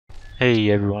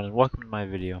Hey everyone, and welcome to my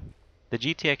video. The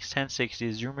GTX 1060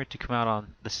 is rumored to come out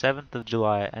on the 7th of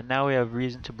July, and now we have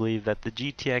reason to believe that the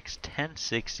GTX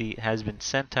 1060 has been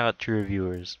sent out to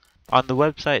reviewers. On the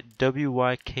website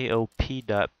wykop.pl,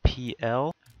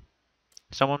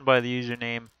 someone by the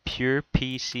username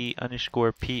purepc_pl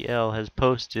has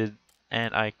posted,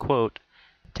 and I quote,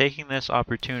 "Taking this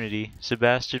opportunity,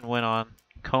 Sebastian went on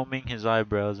combing his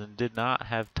eyebrows and did not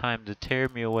have time to tear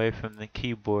me away from the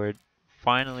keyboard.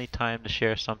 Finally time to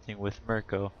share something with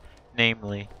Mirko,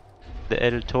 namely, the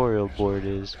editorial board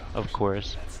is, of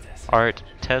course, art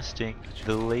testing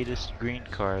the latest green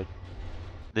card,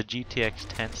 the GTX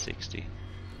 1060.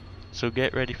 So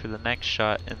get ready for the next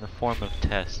shot in the form of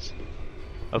tests.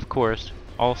 Of course,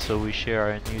 also we share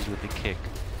our news with a kick,"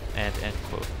 and end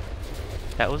quote.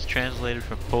 That was translated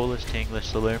from Polish to English,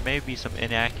 so there may be some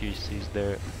inaccuracies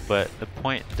there, but the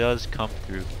point does come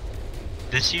through.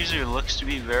 This user looks to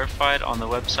be verified on the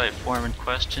website form in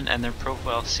question, and their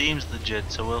profile seems legit,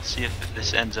 so we'll see if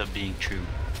this ends up being true.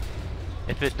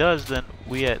 If it does, then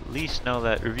we at least know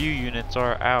that review units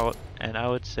are out, and I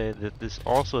would say that this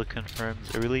also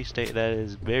confirms a release date that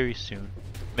is very soon.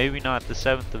 Maybe not the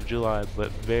 7th of July,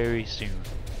 but very soon.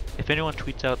 If anyone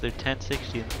tweets out their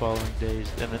 1060 in the following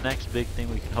days, then the next big thing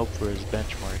we can hope for is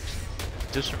benchmarks.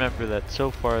 Just remember that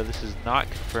so far this is not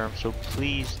confirmed, so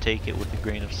please take it with a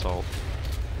grain of salt.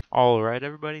 Alright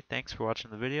everybody, thanks for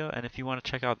watching the video, and if you want to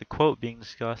check out the quote being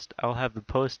discussed, I'll have the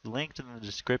post linked in the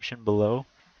description below.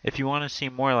 If you want to see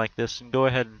more like this, then go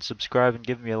ahead and subscribe and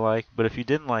give me a like, but if you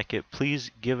didn't like it,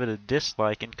 please give it a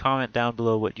dislike and comment down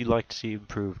below what you'd like to see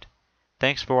improved.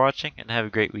 Thanks for watching, and have a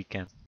great weekend.